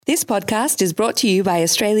This podcast is brought to you by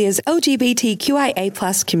Australia's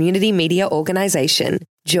LGBTQIA+ community media organisation,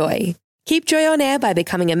 Joy. Keep Joy on air by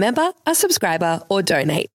becoming a member, a subscriber, or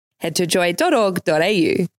donate. Head to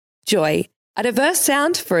joy.org.au. Joy, a diverse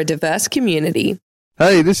sound for a diverse community.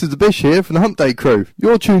 Hey, this is the Bish here from the Hump Day crew.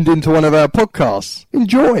 You're tuned into one of our podcasts.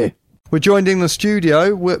 Enjoy. We're joined in the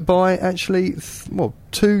studio by actually,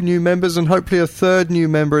 two new members and hopefully a third new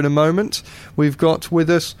member in a moment. We've got with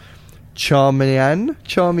us Charmalinka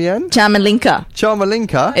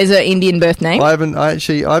is her Indian birth name. I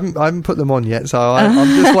haven't put them on yet, so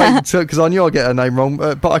I'm just waiting because I knew I'd get her name wrong.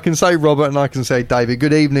 But I can say Robert and I can say David.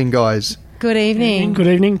 Good evening, guys. Good evening. Good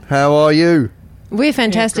evening. How are you? We're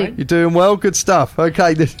fantastic. You're doing well? Good stuff.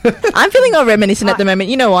 Okay. I'm feeling all reminiscent at the moment.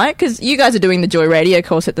 You know why? Because you guys are doing the Joy Radio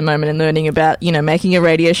course at the moment and learning about, making a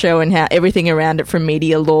radio show and how everything around it, from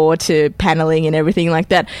media law to paneling and everything like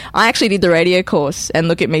that. I actually did the radio course, and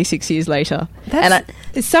look at me 6 years later.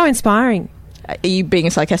 It's so inspiring. Are you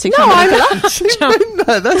being sarcastic? No, I'm not. No,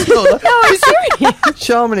 that's not. No, I'm serious.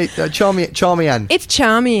 Charmian. It's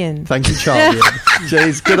Charmian. Thank you, Charmian.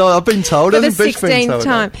 Jeez, good. I've been told. For the Hasn't Bish been 16th told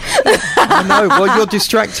time. I know. Well, you're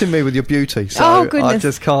distracting me with your beauty, so goodness. I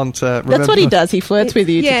just can't remember. That's what he does. He flirts with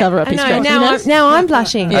you to cover up his tracks. Now I'm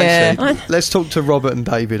blushing. Yeah. Actually, let's talk to Robert and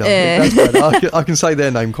David. That's better. I can say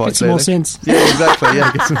their name quite Gets clearly. more sense. Yeah, exactly.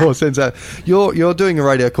 Yeah, get some more sense out. You're doing a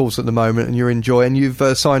radio course at the moment, and you're in Joy, and you've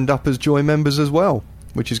signed up as Joy members as well,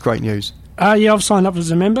 which is great news. Yeah, I've signed up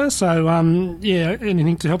as a member, so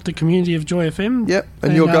anything to help the community of Joy FM. Yep,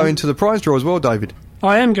 and you're going to the prize draw as well, David.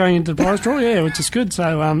 I am going into the prize draw, which is good.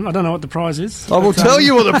 So I don't know what the prize is. I will tell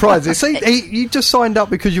you what the prize is. See, you just signed up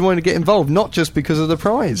because you wanted to get involved, not just because of the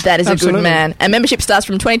prize. That is Absolutely. A good man. And membership starts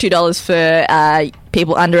from $22 for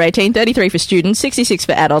people under 18, $33 for students, $66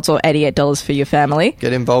 for adults, or $88 for your family.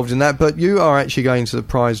 Get involved in that. But you are actually going to the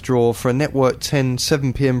prize draw for a Network 10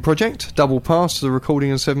 7pm project, double pass to the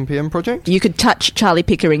recording of 7pm project. You could touch Charlie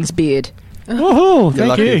Pickering's beard. Oh,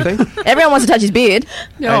 thank you. Everyone wants to touch his beard.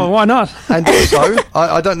 Oh, why not? And also,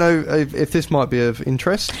 I don't know if this might be of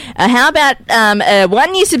interest. How about a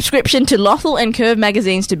 1-year subscription to Lothal and Curve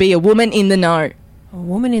magazines to be a woman in the know? A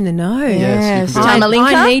woman in the know? Yes.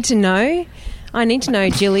 I need to know. I need to know,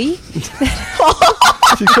 Jilly.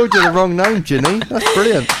 She called you the wrong name, Ginny. That's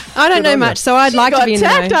brilliant. I don't know much, so I'd like to be in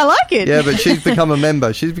the know. I like it. Yeah, but she's become a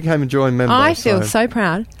member. She's become a Joy member. I feel so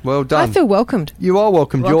proud. Well done. I feel welcomed. You are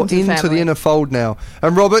welcomed. Welcome You're into the inner fold now.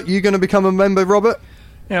 And Robert, you going to become a member, Robert?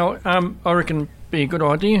 Now, I reckon it'd be a good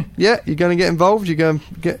idea. Yeah, you're going to get involved. You're going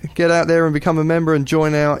to get out there and become a member and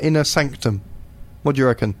join our inner sanctum. What do you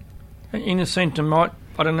reckon? Inner sanctum, I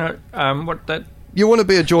don't know what that... You want to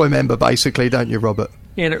be a Joy member, basically, don't you, Robert?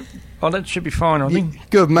 Yeah, that should be fine, I think.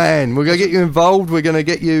 Good man. We're going to get you involved. We're going to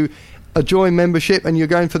get you a Joy membership, and you're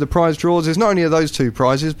going for the prize draws. There's not only those 2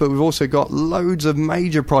 prizes, but we've also got loads of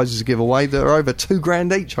major prizes to give away that are over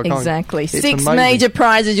 $2,000 each. Exactly. It's 6 amazing. major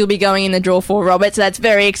prizes you'll be going in the draw for, Robert. So that's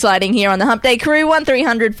very exciting here on the Hump Day crew.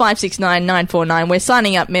 1300 569 949. We're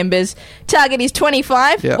signing up members. Target is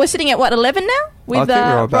 25. Yep. We're sitting at, 11 now? I think we're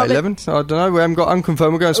about Robert? 11. I don't know. We haven't got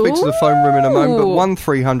unconfirmed. We're going to speak to the phone room in a moment. But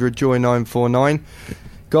 1300 Joy 949.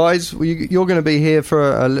 Guys, you're going to be here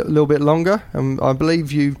for a little bit longer, and I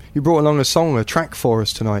believe you brought along a track for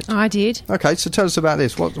us tonight. I did. Okay, so tell us about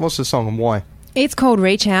this. What's the song and why? It's called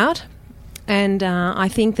Reach Out. And I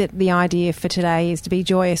think that the idea for today is to be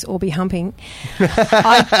joyous or be humping.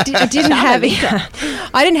 I didn't have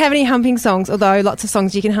any humping songs, although lots of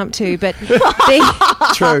songs you can hump to. But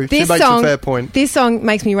True. She makes a fair point. This song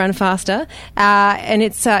makes me run faster, and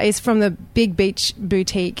it's from the Big Beach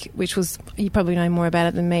Boutique, which was, you probably know more about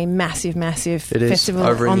it than me. Massive festival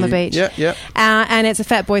on the beach. Yeah. And it's a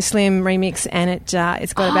Fatboy Slim remix, and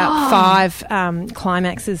it's got about 5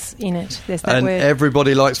 climaxes in it. There's that word.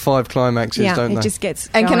 Everybody likes 5 climaxes. Don't it they? just gets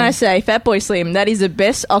And going. can I say, Fatboy Slim, that is the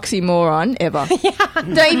best oxymoron ever. Don't you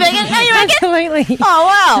reckon? Absolutely. Oh,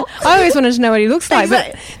 wow. I always wanted to know what he looks like,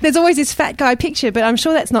 Exactly. but there's always this fat guy picture, but I'm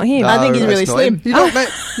sure that's not him. No, I think he's really that's not slim. him.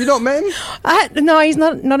 You're not met him? No, he's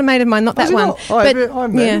not a mate of mine, not that one.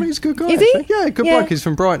 I've met him. He's a good guy. Is he? Actually. Yeah, good bloke. He's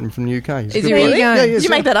from Brighton, from the UK. Is he really? Yeah, Did you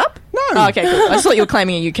make that up? No. Oh, okay, cool. I just thought you were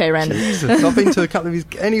claiming a UK random. Jesus, I've been to a couple of his...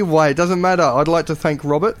 Anyway, it doesn't matter. I'd like to thank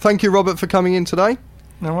Robert. Thank you, Robert, for coming in today.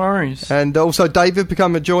 No worries. And also David,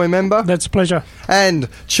 become a Joy member. That's a pleasure. And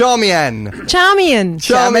Charmian. Thank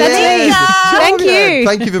you.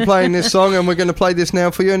 Thank you for playing this song, and we're going to play this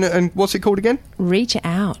now for you. And what's it called again? Reach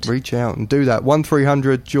Out. Reach Out and do that.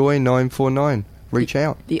 1300 Joy 949. Reach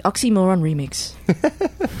out. The oxymoron remix.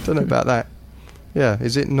 Don't know about that. Yeah,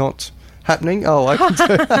 is it not happening. Oh, I can do.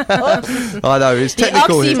 I know, it's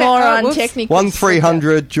technical here. Oxymoron technical.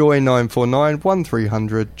 1300 Joy 949,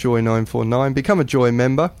 1300 Joy 949. Become a Joy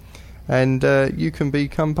member, and you can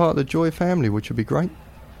become part of the Joy family, which would be great.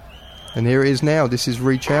 And here it is now. This is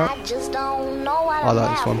Reach Out. I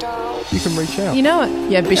like this one. You can reach out. You know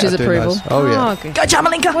it. Yeah, Bish's approval. Nice. Oh, yeah. Good. Go,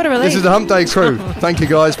 Jamalinka! What a relief. This is the Hump Day crew. Thank you,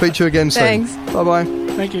 guys. Speak to you again soon. Thanks. Bye-bye.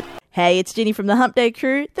 Thank you. Hey, it's Ginny from the Hump Day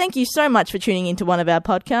crew. Thank you so much for tuning into one of our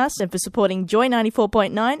podcasts and for supporting Joy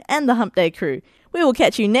 94.9 and the Hump Day crew. We will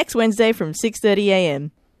catch you next Wednesday from 6:30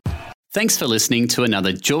 a.m. Thanks for listening to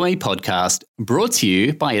another Joy podcast brought to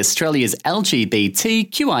you by Australia's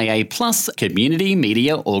LGBTQIA+ community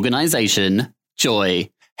media organisation, Joy.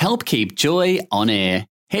 Help keep Joy on air.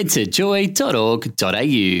 Head to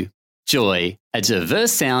joy.org.au. Joy, a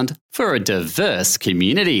diverse sound for a diverse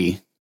community.